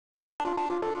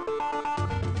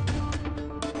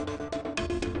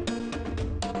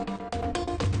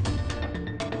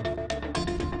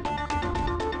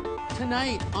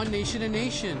Tonight on Nation to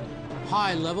Nation,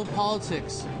 high-level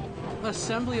politics.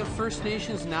 Assembly of First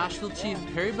Nations National Chief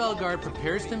Perry Bellegarde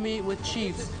prepares to meet with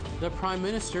chiefs, the Prime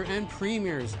Minister and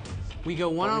Premiers. We go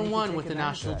one-on-one with the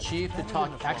National Chief to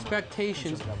talk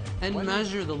expectations and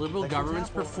measure the Liberal government's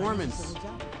performance.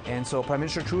 And so Prime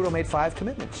Minister Trudeau made 5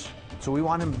 commitments. So we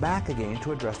want him back again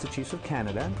to address the Chiefs of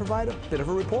Canada and provide a bit of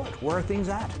a report. Where are things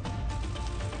at?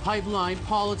 Pipeline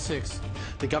politics.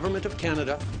 The Government of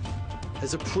Canada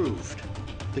has approved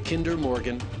the Kinder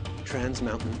Morgan Trans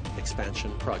Mountain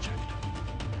Expansion Project.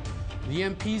 The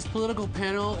MPs political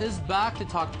panel is back to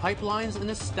talk pipelines and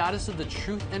the status of the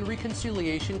Truth and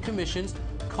Reconciliation Commission's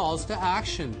calls to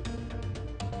action.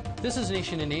 This is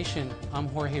Nation to Nation. I'm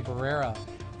Jorge Barrera.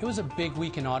 It was a big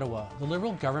week in Ottawa. The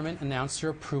Liberal government announced their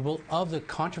approval of the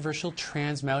controversial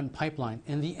Trans Mountain Pipeline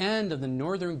and the end of the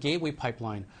Northern Gateway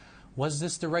Pipeline. Was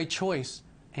this the right choice?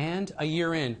 And a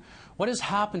year in, what has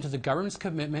happened to the government's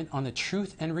commitment on the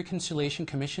Truth and Reconciliation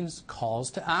Commission's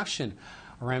calls to action?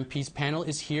 Our MPs panel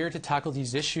is here to tackle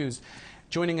these issues.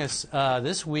 Joining us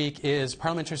this week is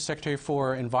Parliamentary Secretary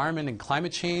for Environment and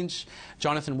Climate Change,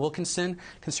 Jonathan Wilkinson,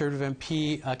 Conservative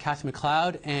MP Cathy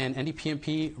McLeod, and NDP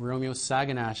MP Romeo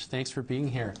Saganash. Thanks for being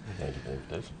here. Thank you for the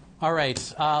invitation. All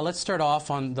right, let's start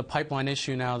off on the pipeline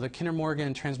issue now. The Kinder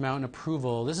Morgan Trans Mountain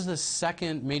approval. This is the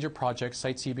second major project,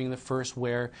 Site C being the first,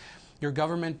 where your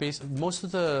government, most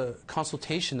of the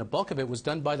consultation, the bulk of it, was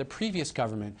done by the previous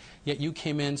government. Yet you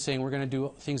came in saying we're going to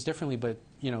do things differently, but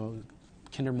you know,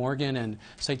 Kinder Morgan and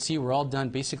Site C were all done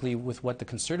basically with what the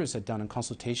Conservatives had done in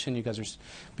consultation. You guys are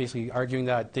basically arguing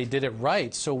that they did it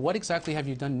right. So what exactly have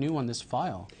you done new on this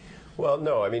file? Well,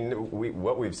 no, I mean,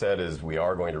 what we've said is we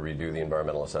are going to redo the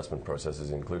environmental assessment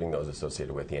processes, including those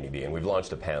associated with the NEB, and we've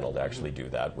launched a panel to actually do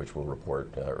that, which will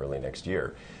report early next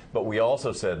year. But we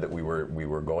also said that we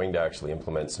were going to actually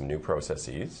implement some new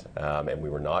processes, and we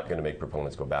were not going to make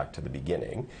proponents go back to the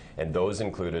beginning. And those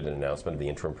included an announcement of the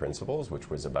interim principles, which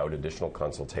was about additional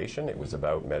consultation. It was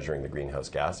about measuring the greenhouse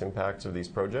gas impacts of these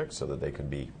projects so that they could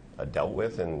be dealt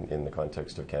with in the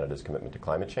context of Canada's commitment to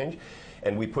climate change.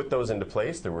 And we put those into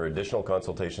place. There were additional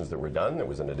consultations that were done. There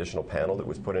was an additional panel that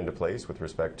was put into place with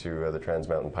respect to the Trans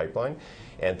Mountain Pipeline.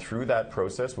 And through that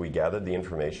process, we gathered the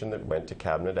information that went to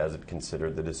Cabinet as it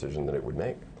considered the decision that it would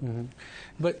make. Mm-hmm.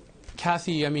 But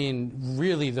Cathy, I mean,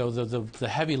 really, though, the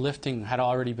heavy lifting had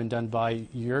already been done by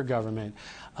your government.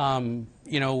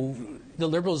 You know, the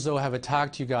Liberals, though, have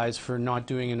attacked you guys for not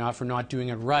doing enough or not doing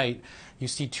it right. You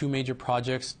see 2 major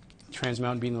projects, Trans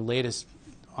Mountain being the latest,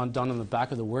 done on the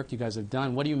back of the work you guys have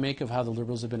done. What do you make of how the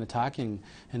Liberals have been attacking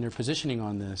and their positioning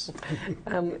on this?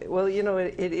 Well, you know,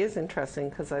 it is interesting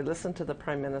because I listened to the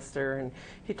Prime Minister and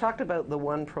he talked about the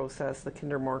one process, the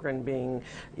Kinder Morgan being,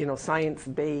 you know,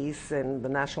 science-based and the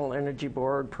National Energy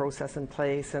Board process in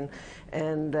place, and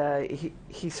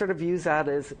he sort of views that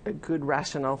as a good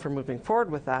rationale for moving forward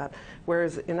with that,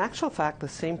 whereas in actual fact the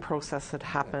same process had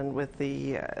happened with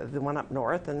the one up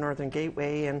north, the Northern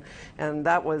Gateway, and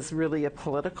that was really a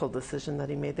political decision that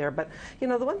he made there. But you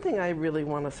know, the one thing I really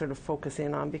want to sort of focus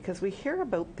in on, because we hear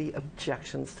about the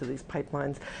objections to these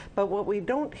pipelines, but what we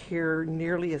don't hear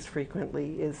nearly as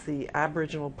frequently is the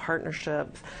Aboriginal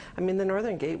partnerships. I mean, the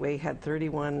Northern Gateway had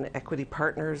 31 equity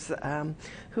partners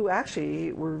who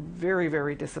actually were very,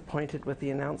 very disappointed with the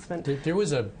announcement. There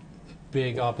was a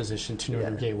big opposition to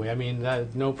Northern Gateway. I mean,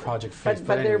 no project fits.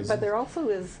 But there also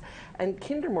is, and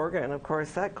Kinder Morgan, of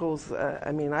course, that goes,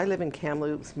 I mean, I live in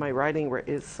Kamloops. My riding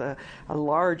is a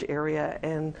large area,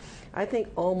 and I think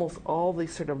almost all the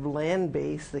sort of land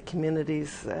base, the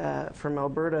communities from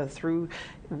Alberta through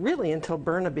really until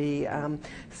Burnaby,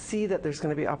 see that there's going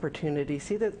to be opportunity,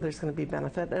 see that there's going to be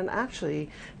benefit, and actually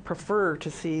prefer to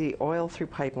see oil through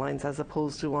pipelines as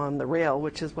opposed to on the rail,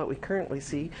 which is what we currently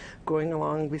see going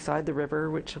along beside the river,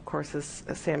 which of course is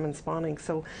salmon spawning.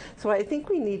 So I think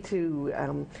we need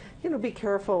to you know, be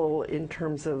careful in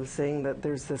terms of saying that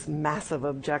there's this massive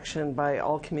objection by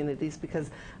all communities,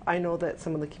 because I know that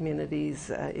some of the communities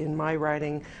in my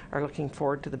riding are looking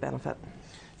forward to the benefit.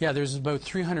 Yeah, there's about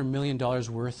 $300 million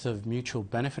worth of mutual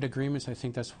benefit agreements. I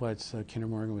think that's what Kinder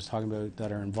Morgan was talking about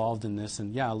that are involved in this.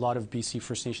 And yeah, a lot of BC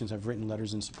First Nations have written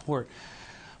letters in support.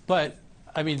 But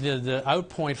I mean, the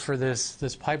outpoint for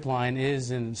this pipeline is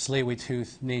in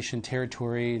Tsleil-Waututh Nation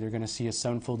territory. They're going to see a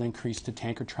 7-fold increase to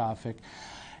tanker traffic.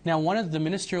 Now, one of the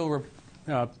ministerial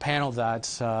panel that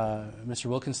Mr.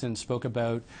 Wilkinson spoke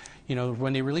about, you know,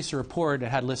 when they released the report, it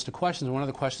had a list of questions. One of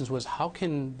the questions was, how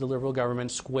can the Liberal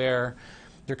government square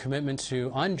their commitment to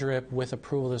UNDRIP with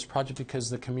approval of this project, because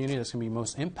the community that's going to be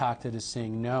most impacted is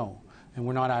saying no. and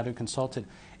we're not out to consult it.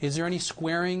 Is there any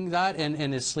squaring that,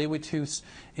 and is Tsleil-Waututh's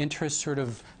interest sort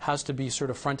of has to be sort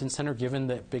of front and center given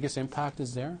the biggest impact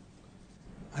is there?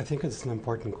 I think it's an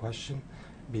important question.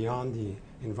 Beyond the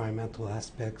environmental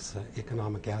aspects,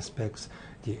 economic aspects,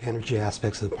 the energy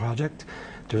aspects of the project,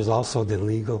 there's also the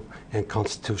legal and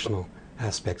constitutional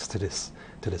aspects to this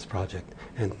project,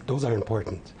 and those are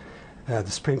important. The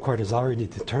Supreme Court has already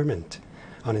determined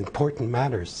on important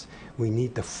matters we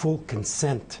need the full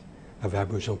consent of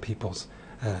Aboriginal peoples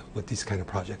with these kind of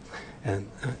projects. And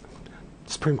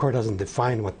the Supreme Court doesn't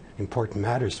define what important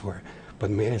matters were, but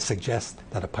may suggest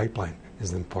that a pipeline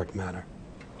is an important matter.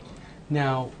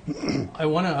 Now, I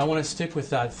want to stick with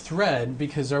that thread,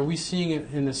 because are we seeing it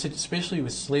in the especially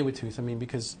with Tsleil-Waututh? I mean,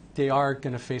 because they are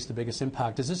going to face the biggest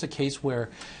impact. Is this a case where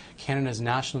Canada's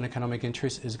national and economic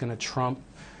interest is going to trump,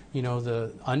 you know,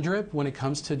 the UNDRIP when it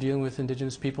comes to dealing with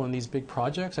Indigenous people in these big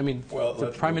projects? I mean, well, the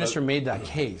Prime Minister made that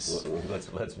case.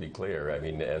 Let's be clear. I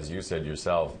mean, as you said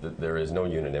yourself, there is no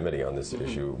unanimity on this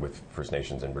issue with First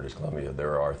Nations in British Columbia.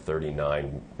 There are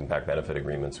 39 impact benefit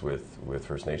agreements with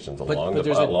First Nations along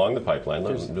the pipeline.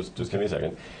 Just give me a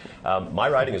second. My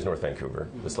riding is North Vancouver.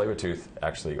 The Tsleil-Waututh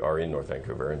actually are in North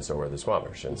Vancouver, and so are the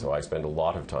Squamish. And so I spend a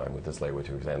lot of time with the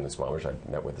Tsleil-Waututh and the Squamish. I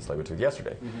met with the Tsleil-Waututh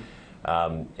yesterday.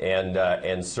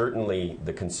 And certainly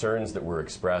the concerns that were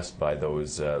expressed by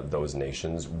those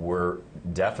nations were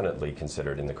definitely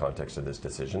considered in the context of this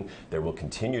decision. There will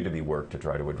continue to be work to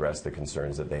try to address the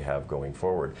concerns that they have going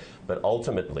forward. But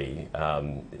ultimately,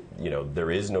 you know, there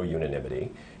is no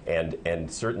unanimity,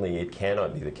 and certainly it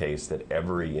cannot be the case that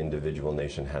every individual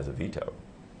nation has a veto.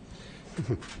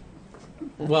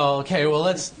 Well, okay.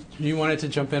 Well, you wanted to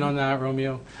jump in on that,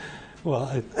 Romeo?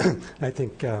 Well, I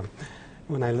think.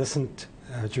 When I listened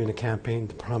during the campaign,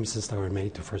 the promises that were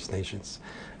made to First Nations,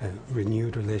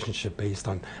 renewed relationship based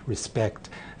on respect,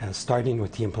 starting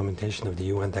with the implementation of the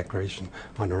UN Declaration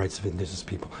on the Rights of Indigenous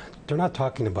People. They're not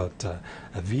talking about a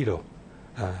veto.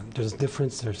 There's a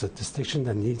difference, there's a distinction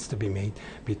that needs to be made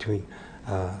between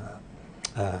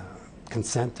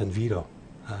consent and veto.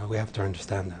 We have to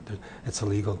understand that. It's a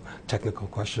legal, technical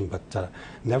question, but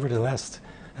nevertheless,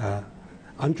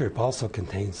 UNDRIP also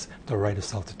contains the right of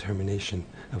self-determination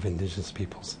of Indigenous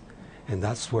peoples, and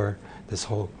that's where this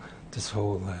whole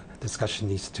discussion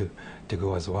needs to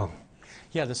go as well.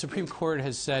 Yeah, the Supreme Court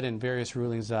has said in various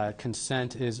rulings that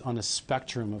consent is on a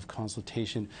spectrum of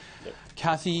consultation. Yep.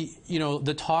 Kathy, you know,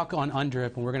 the talk on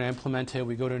UNDRIP, and we're going to implement it.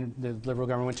 We go to the Liberal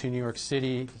government, went to New York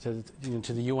City, to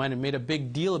the UN, and made a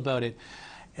big deal about it.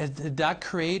 Did that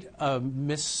create a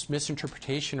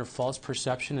misinterpretation or false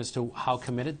perception as to how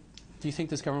committed do you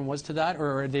think this government was to that,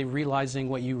 or are they realizing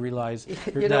what you realize,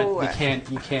 that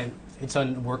you can't, it's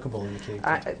unworkable in the case?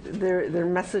 Their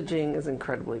messaging is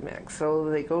incredibly mixed. So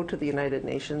they go to the United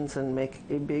Nations and make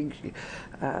a big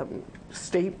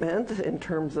statement in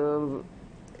terms of,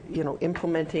 you know,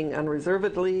 implementing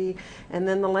unreservedly, and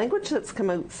then the language that's come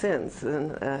out since,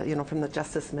 and you know, from the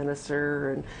Justice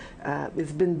Minister, and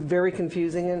it's been very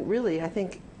confusing. And really, I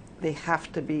think they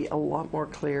have to be a lot more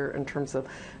clear in terms of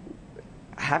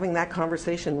having that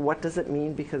conversation. What does it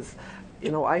mean? Because,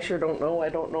 you know, I sure don't know. I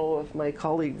don't know if my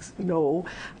colleagues know.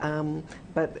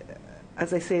 But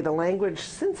as I say, the language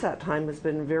since that time has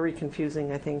been very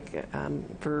confusing, I think,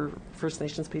 for First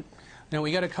Nations people. Now,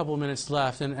 we got a couple of minutes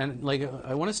left, and like,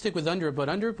 I want to stick with UNDRIP, but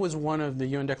UNDRIP was one of the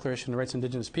UN Declaration on the Rights of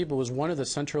Indigenous People, was one of the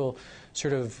central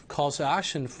sort of calls to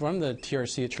action from the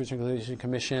TRC, the Truth and Reconciliation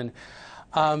Commission.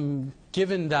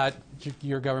 Given that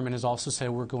your government has also said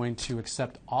we're going to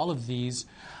accept all of these,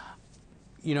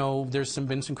 you know, there's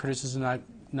been some criticism that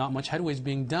not much headway is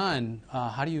being done.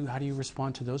 How do you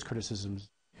respond to those criticisms?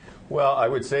 Well, I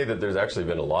would say that there's actually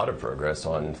been a lot of progress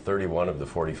on 31 of the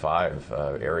 45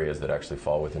 areas that actually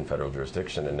fall within federal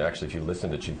jurisdiction. And actually, if you listen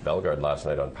to Chief Bellegarde last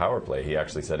night on Power Play, he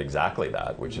actually said exactly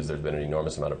that, which is there's been an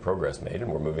enormous amount of progress made,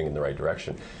 and we're moving in the right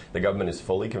direction. The government is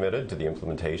fully committed to the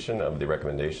implementation of the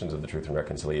recommendations of the Truth and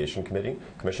Reconciliation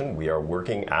Commission. We are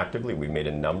working actively. We've made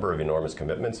a number of enormous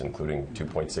commitments, including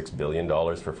 $2.6 billion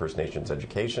for First Nations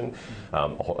education,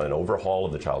 an overhaul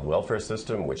of the child welfare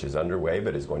system, which is underway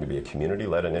but is going to be a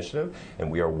community-led initiative. And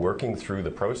we are working through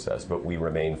the process, but we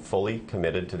remain fully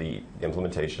committed to the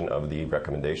implementation of the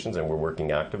recommendations, and we're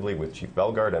working actively with Chief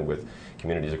Bellegarde and with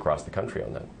communities across the country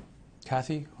on that.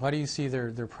 Kathy, how do you see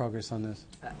their progress on this?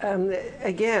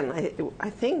 Again, I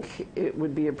think it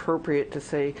would be appropriate to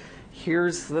say,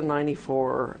 here's the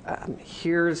 94,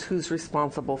 here's who's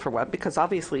responsible for what, because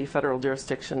obviously federal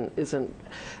jurisdiction isn't,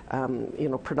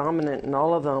 predominant in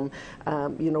all of them.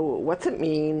 What's it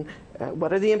mean?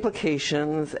 What are the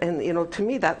implications? And, to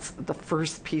me, that's the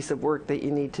first piece of work that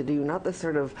you need to do, not the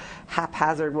sort of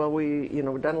haphazard, well,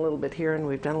 we've done a little bit here and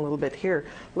we've done a little bit here.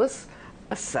 Let's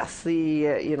assess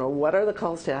the, what are the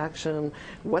calls to action?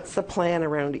 What's the plan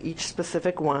around each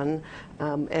specific one?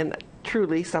 And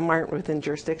truly, some aren't within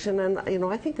jurisdiction. And,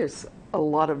 I think there's a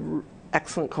lot of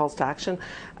excellent calls to action.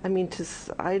 I mean,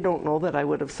 I don't know that I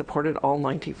would have supported all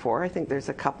 94. I think there's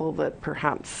a couple that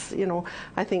perhaps,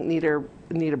 I think need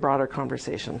a broader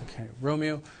conversation. Okay.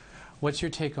 Romeo, what's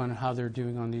your take on how they're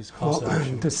doing on these calls to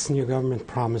action? This new government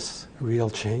promised real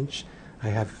change. I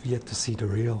have yet to see the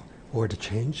real or the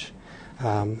change.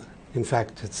 In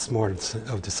fact, it's more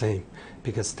of the same,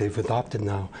 because they've adopted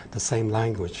now the same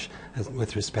language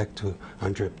with respect to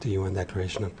UNDRIP, the UN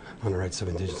Declaration on the Rights of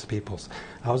Indigenous Peoples.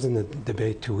 I was in a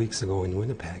debate 2 weeks ago in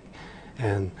Winnipeg,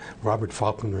 and Robert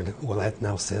Falconer-Willett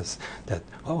now says that,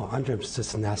 UNDRIP is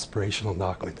just an aspirational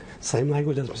document. Same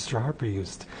language as Mr. Harper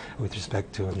used with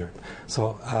respect to UNDRIP.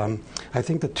 So I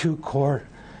think the two core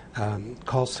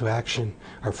calls to action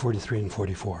are 43 and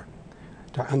 44.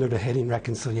 Under the heading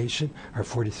reconciliation are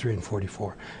 43 and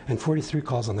 44. And 43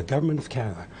 calls on the Government of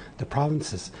Canada, the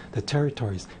provinces, the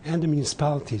territories, and the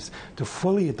municipalities to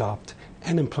fully adopt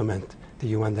and implement the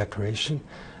UN Declaration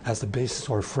as the basis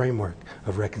or framework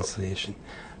of reconciliation.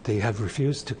 They have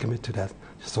refused to commit to that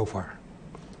so far.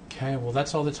 Okay, well,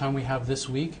 that's all the time we have this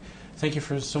week. Thank you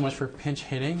so much for pinch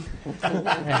hitting.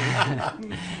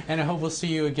 And I hope we'll see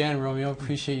you again, Romeo.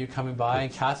 Appreciate you coming by.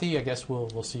 And Kathy, I guess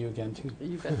we'll see you again too.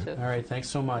 You betcha. All right, thanks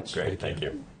so much. Great, thank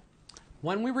you.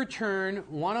 When we return,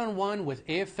 one-on-one with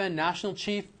AFN National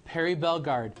Chief Perry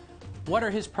Bellegarde. What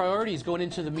are his priorities going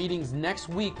into the meetings next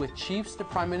week with chiefs, the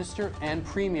Prime Minister, and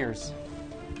premiers?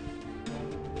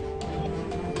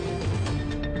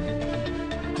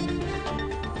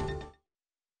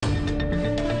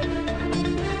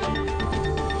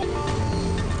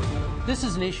 This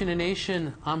is Nation to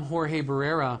Nation. I'm Jorge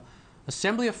Barrera.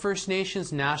 Assembly of First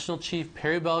Nations National Chief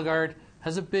Perry Bellegarde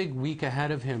has a big week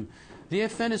ahead of him. The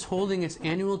AFN is holding its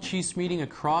annual Chiefs meeting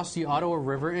across the Ottawa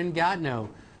River in Gatineau.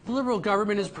 The Liberal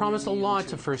government has promised a lot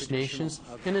to First Nations,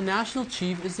 and the National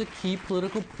Chief is the key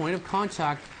political point of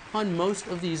contact on most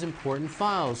of these important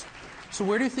files. So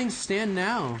where do things stand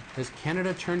now? Has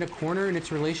Canada turned a corner in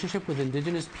its relationship with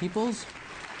Indigenous peoples?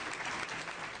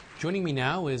 Joining me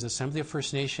now is Assembly of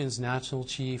First Nations National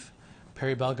Chief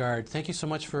Perry Bellegarde. Thank you so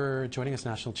much for joining us,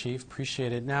 National Chief.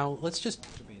 Appreciate it. Now, let's just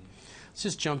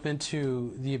jump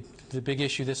into the big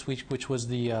issue this week, which was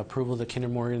the approval of the Kinder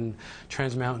Morgan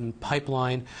Trans Mountain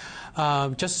pipeline.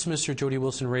 Justice Minister Jody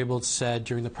Wilson-Raybould said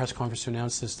during the press conference to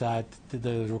announce this that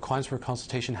the requirements for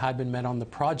consultation had been met on the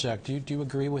project. Do you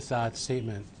agree with that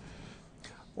statement?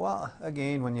 Well,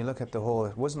 again, when you look at the whole,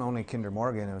 it wasn't only Kinder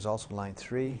Morgan, it was also Line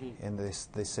 3, and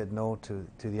they said no to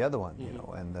the other one,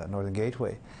 and Northern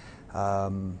Gateway.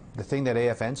 The thing that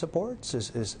AFN supports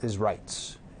is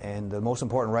rights, and the most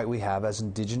important right we have as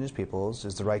Indigenous peoples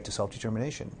is the right to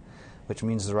self-determination, which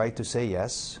means the right to say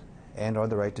yes and or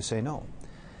the right to say no.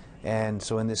 And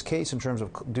so in this case, in terms of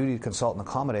duty to consult and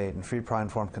accommodate and free, prior,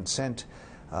 informed consent,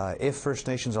 if First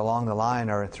Nations along the line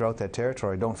or throughout that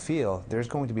territory don't feel, there's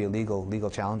going to be legal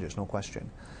challenges, no question.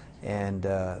 And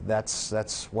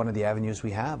that's one of the avenues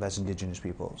we have as Indigenous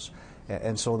peoples.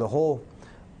 And so the whole,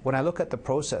 when I look at the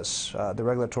process, the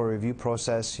regulatory review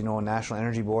process, National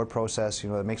Energy Board process,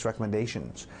 that makes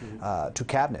recommendations to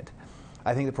Cabinet,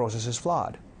 I think the process is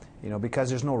flawed, because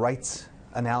there's no rights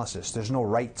analysis, there's no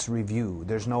rights review,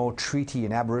 there's no treaty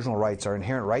and Aboriginal rights or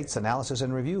inherent rights analysis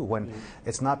and review when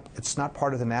it's not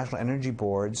part of the National Energy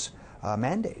Board's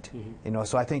mandate.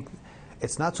 So I think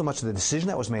it's not so much the decision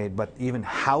that was made, but even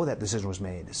how that decision was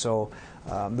made. So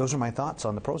those are my thoughts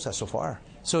on the process so far.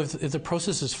 So if the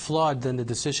process is flawed, then the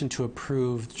decision to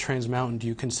approve Trans Mountain, do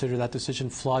you consider that decision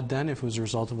flawed then if it was a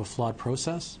result of a flawed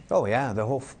process? Oh yeah, the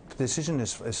whole decision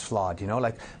is flawed.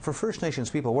 Like for First Nations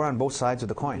people, we're on both sides of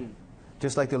the coin.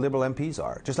 Just like the Liberal MPs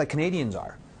are, just like Canadians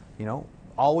are,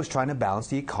 always trying to balance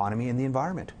the economy and the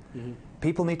environment.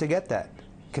 People need to get that.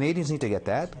 Canadians need to get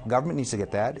that. Government needs to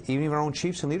get that. Even our own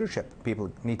chiefs and leadership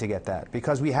people need to get that.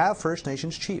 Because we have First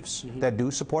Nations chiefs that do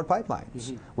support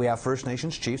pipelines. We have First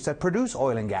Nations chiefs that produce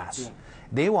oil and gas.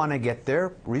 They want to get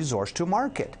their resource to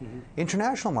market,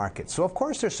 international markets. So of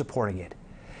course they're supporting it.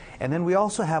 And then we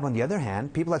also have, on the other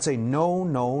hand, people that say no,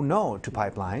 no, no to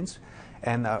pipelines.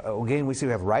 And again, we say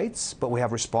we have rights, but we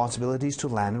have responsibilities to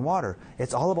land and water.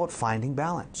 It's all about finding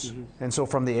balance. And so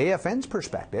from the AFN's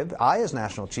perspective, I as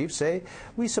National Chief say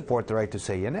we support the right to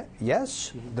say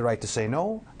yes, the right to say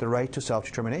no, the right to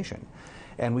self-determination.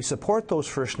 And we support those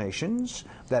First Nations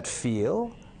that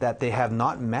feel that they have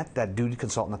not met that duty to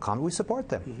consult in the common. We support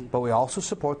them. But we also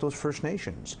support those First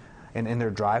Nations in their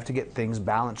drive to get things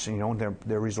balanced,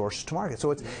 their resources to market.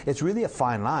 So it's really a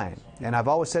fine line. And I've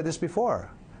always said this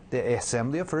before. The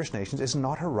Assembly of First Nations is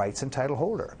not a rights and title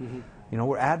holder.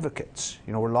 We're advocates.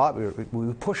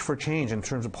 We push for change in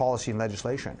terms of policy and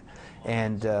legislation.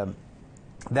 And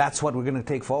that's what we're going to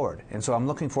take forward. And so I'm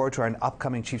looking forward to our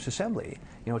upcoming Chiefs Assembly,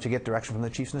 to get direction from the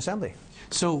Chiefs in Assembly.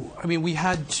 So, I mean, we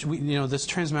had, this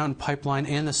Trans Mountain Pipeline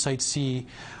and the Site C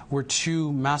were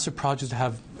two massive projects that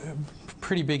have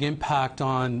pretty big impact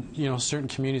on, certain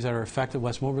communities that are affected,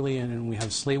 West Moberly, and we have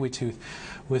Tsleil-Waututh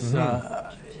with,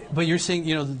 but you're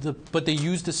saying, but they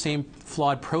use the same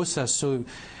flawed process. So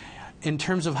in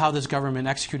terms of how this government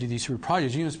executed these two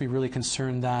projects, you must be really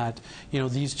concerned that,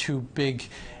 these two big,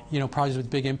 projects with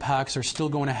big impacts are still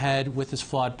going ahead with this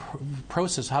flawed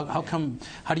process. How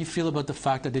do you feel about the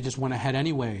fact that they just went ahead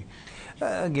anyway?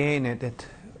 Again,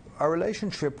 our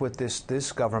relationship with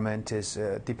this government is,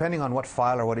 depending on what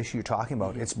file or what issue you're talking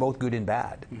about, it's both good and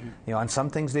bad. On some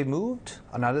things they've moved,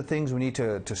 on other things we need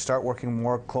to start working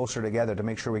more closer together to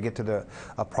make sure we get to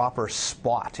a proper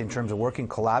spot in terms of working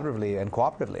collaboratively and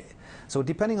cooperatively. So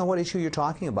depending on what issue you're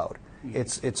talking about,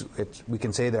 we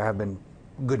can say there have been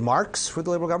good marks for the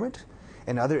Liberal government.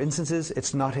 In other instances,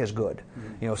 it's not as good.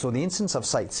 So the instance of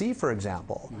Site C, for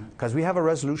example, because we have a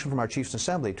resolution from our Chiefs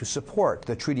Assembly to support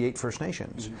the Treaty 8 First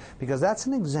Nations, because that's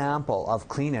an example of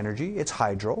clean energy. It's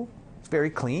hydro. It's very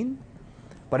clean,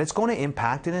 but it's going to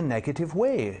impact in a negative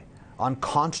way on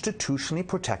constitutionally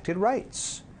protected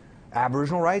rights,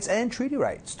 Aboriginal rights and treaty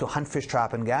rights to hunt, fish,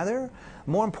 trap, and gather.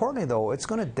 More importantly, though, it's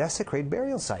going to desecrate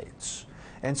burial sites.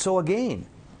 And so again,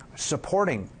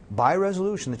 supporting by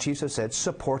resolution, the Chiefs have said,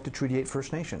 support the Treaty 8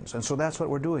 First Nations. And so that's what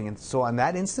we're doing. And so on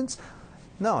that instance,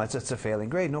 no, it's a failing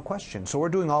grade, no question. So we're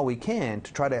doing all we can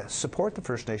to try to support the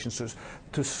First Nations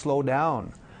to slow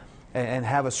down and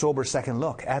have a sober second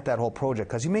look at that whole project.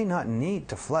 Because you may not need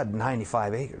to flood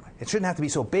 95 acres. It shouldn't have to be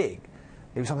so big.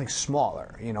 Maybe something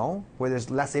smaller, where there's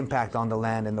less impact on the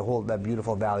land and that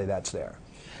beautiful valley that's there.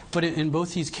 But in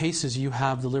both these cases, you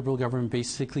have the Liberal government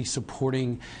basically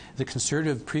supporting the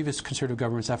previous Conservative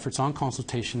government's efforts on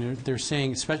consultation. They're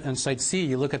saying, especially on Site C,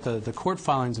 you look at the court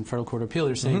filings in Federal Court of Appeal,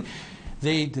 they're saying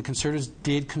the Conservatives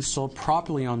did consult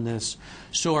properly on this.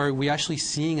 So are we actually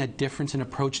seeing a difference in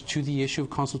approach to the issue of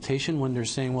consultation when they're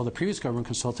saying, well, the previous government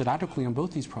consulted adequately on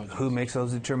both these projects? Who makes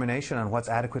those determinations on what's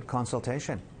adequate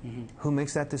consultation? Who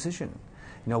makes that decision?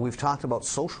 We've talked about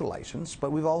social license,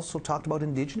 but we've also talked about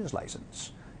Indigenous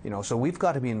license. So we've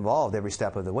got to be involved every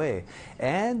step of the way.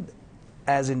 And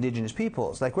as Indigenous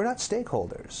peoples, we're not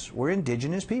stakeholders. We're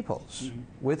Indigenous peoples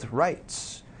with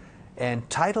rights and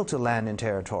title to land and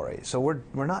territory. So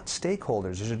we're not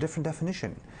stakeholders. There's a different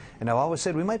definition. And I've always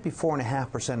said we might be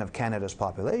 4.5% of Canada's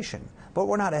population, but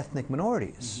we're not ethnic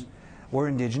minorities. We're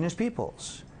Indigenous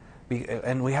peoples.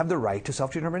 And we have the right to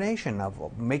self-determination.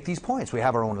 Make these points. We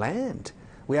have our own land.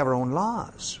 We have our own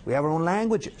laws. We have our own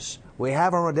languages. We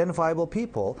have our own identifiable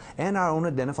people and our own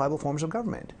identifiable forms of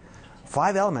government.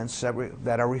 5 elements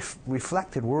that are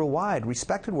reflected worldwide,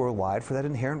 respected worldwide for that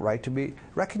inherent right to be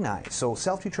recognized. So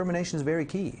self-determination is very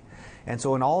key. And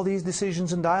so in all these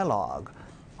decisions and dialogue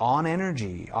on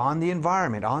energy, on the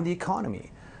environment, on the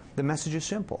economy, the message is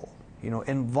simple.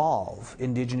 Involve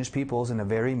Indigenous peoples in a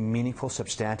very meaningful,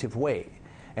 substantive way.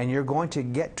 And you're going to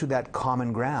get to that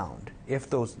common ground if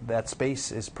that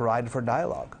space is provided for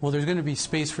dialogue. Well, there's going to be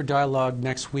space for dialogue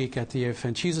next week at the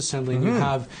AFN Chiefs Assembly, and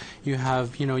you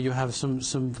have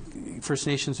some First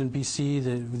Nations in BC.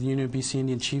 The Union of BC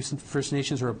Indian Chiefs and First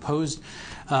Nations are opposed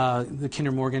the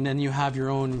Kinder Morgan, and you have your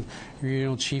own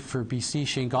chief for BC,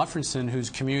 Shane Gottfredson, whose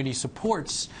community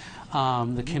supports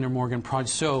the Kinder Morgan project.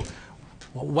 So,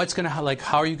 what's going to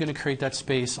how are you going to create that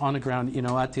space on the ground,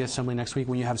 at the Assembly next week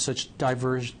when you have such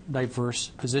diverse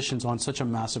positions on such a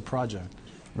massive project?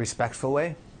 Respectful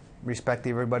way, respect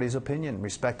everybody's opinion,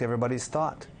 respect everybody's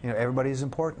thought. Everybody is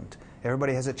important.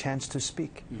 Everybody has a chance to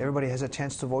speak. Everybody has a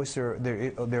chance to voice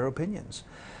their opinions.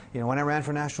 When I ran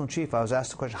for National Chief, I was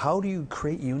asked the question: how do you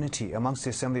create unity amongst the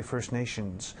Assembly of First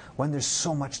Nations when there's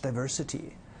so much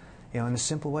diversity? In a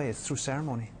simple way, it's through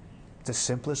ceremony. It's the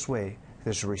simplest way.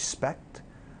 There's respect,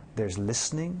 there's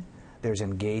listening, there's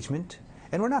engagement,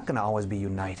 and we're not going to always be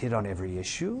united on every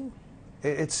issue.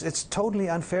 It's totally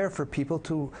unfair for people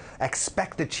to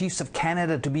expect the Chiefs of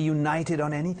Canada to be united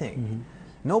on anything.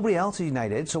 Nobody else is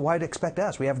united, so why expect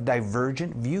us? We have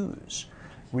divergent views.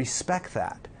 Respect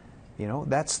that. You know,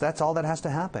 that's all that has to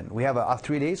happen. We have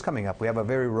 3 days coming up. We have a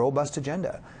very robust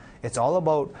agenda. It's all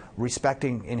about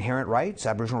respecting inherent rights,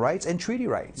 Aboriginal rights, and treaty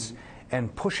rights,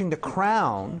 and pushing the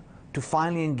Crown to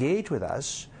finally engage with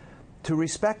us to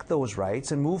respect those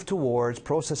rights and move towards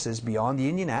processes beyond the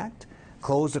Indian Act,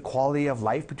 close the quality of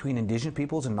life between Indigenous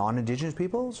peoples and non-Indigenous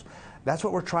peoples. That's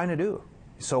what we're trying to do.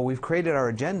 So we've created our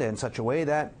agenda in such a way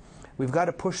that we've got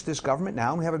to push this government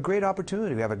now, and we have a great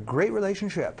opportunity. We have a great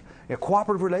relationship, a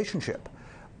cooperative relationship,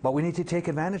 but we need to take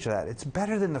advantage of that. It's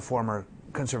better than the former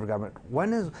Conservative government.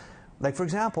 When is, like for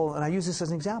example, and I use this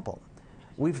as an example,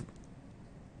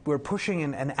 we're pushing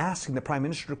and asking the Prime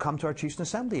Minister to come to our Chiefs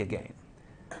Assembly again.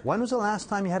 When was the last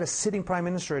time you had a sitting Prime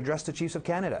Minister address the Chiefs of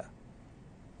Canada?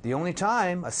 The only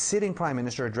time a sitting Prime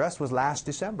Minister addressed was last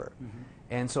December.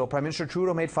 And so Prime Minister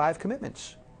Trudeau made 5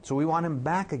 commitments. So we want him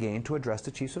back again to address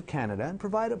the Chiefs of Canada and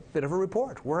provide a bit of a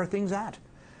report. Where are things at?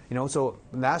 You know, so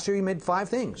last year he made 5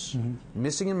 things.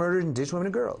 Missing and murdered Indigenous women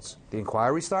and girls. The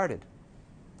inquiry started.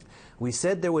 We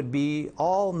said there would be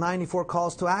all 94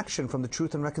 calls to action from the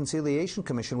Truth and Reconciliation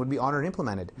Commission would be honored and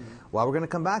implemented. Well, we're going to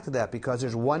come back to that because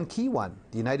there's one key one,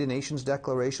 the United Nations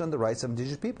Declaration on the Rights of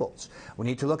Indigenous Peoples. We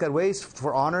need to look at ways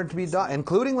for honor to be done,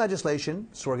 including legislation,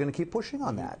 so we're going to keep pushing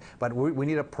on that. But we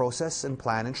need a process and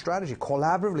plan and strategy,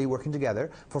 collaboratively working together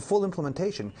for full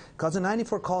implementation, because the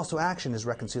 94 calls to action is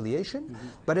reconciliation,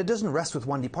 but it doesn't rest with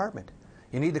one department.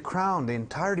 You need the Crown, the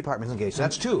entire department engaged. So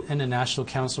that's 2. And the National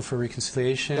Council for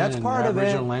Reconciliation That's and part the of it.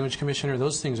 Aboriginal Language Commissioner,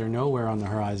 those things are nowhere on the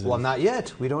horizon. Well, not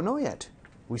yet. We don't know yet.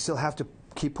 We still have to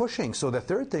keep pushing. So the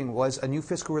third thing was a new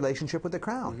fiscal relationship with the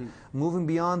Crown, moving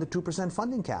beyond the 2%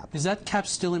 funding cap. Is that cap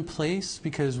still in place?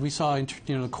 Because we saw,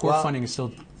 the core funding is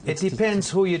still... It depends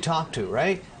who you talk to,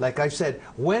 right? Like I said,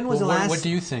 when was the last... What do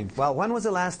you think? Well, when was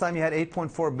the last time you had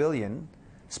 $8.4 billion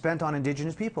spent on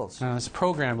Indigenous peoples? It's a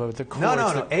program, but the core...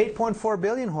 No, $8.4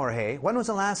 billion, Jorge. When was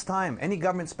the last time any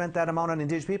government spent that amount on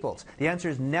Indigenous peoples? The answer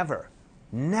is never.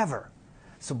 Never.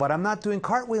 So, but I'm not doing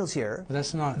cartwheels here. But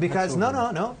that's not... Because,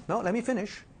 no, let me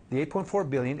finish. The $8.4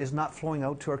 billion is not flowing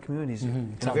out to our communities.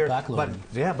 It's not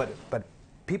backloading. But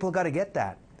people got to get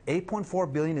that.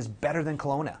 $8.4 billion is better than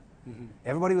Kelowna.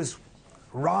 Everybody was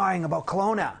rawing about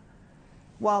Kelowna.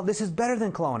 Well, this is better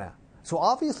than Kelowna. So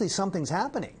obviously something's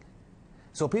happening.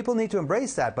 So people need to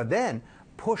embrace that, but then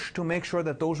push to make sure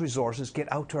that those resources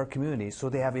get out to our communities so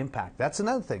they have impact. That's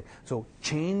another thing. So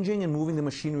changing and moving the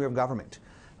machinery of government,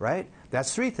 right?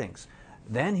 That's 3 things.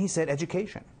 Then he said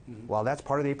education. Well, that's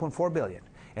part of the $8.4 billion.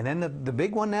 And then the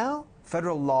big one now,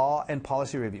 federal law and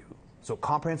policy review. So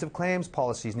comprehensive claims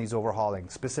policies needs overhauling.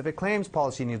 Specific claims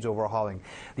policy needs overhauling.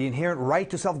 The inherent right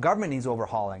to self-government needs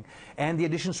overhauling. And the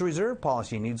additions to reserve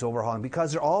policy needs overhauling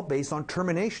because they're all based on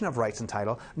termination of rights and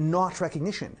title, not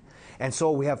recognition. And so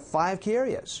we have 5 key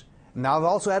areas. Now I've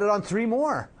also added on 3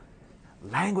 more.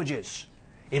 Languages.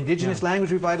 Indigenous language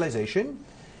revitalization.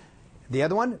 The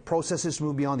other one, processes to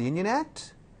move beyond the Indian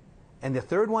Act. And the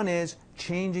third one is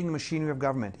changing the machinery of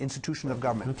government, institutions of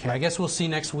government. Okay, I guess we'll see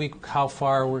next week how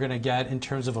far we're going to get in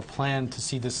terms of a plan to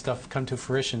see this stuff come to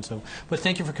fruition. So, but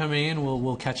thank you for coming in.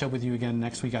 We'll catch up with you again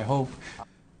next week, I hope.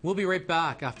 We'll be right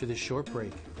back after this short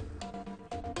break.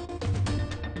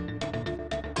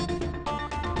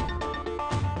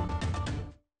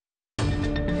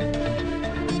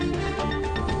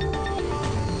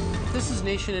 This is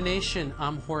Nation to Nation.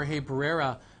 I'm Jorge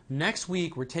Barrera. Next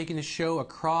week, we're taking the show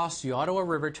across the Ottawa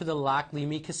River to the Lac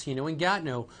Leamy Casino in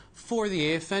Gatineau for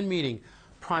the AFN meeting.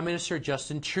 Prime Minister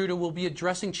Justin Trudeau will be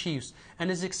addressing Chiefs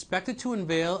and is expected to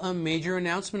unveil a major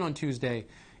announcement on Tuesday.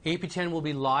 APTN will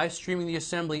be live streaming the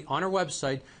Assembly on our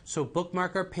website, so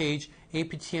bookmark our page,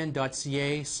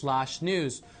 aptn.ca/news.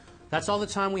 That's all the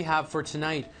time we have for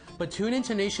tonight. But tune in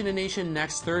to Nation to Nation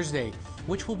next Thursday,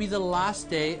 which will be the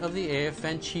last day of the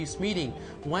AFN Chiefs meeting,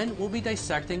 when we'll be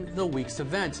dissecting the week's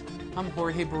event. I'm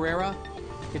Jorge Barrera.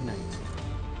 Good night.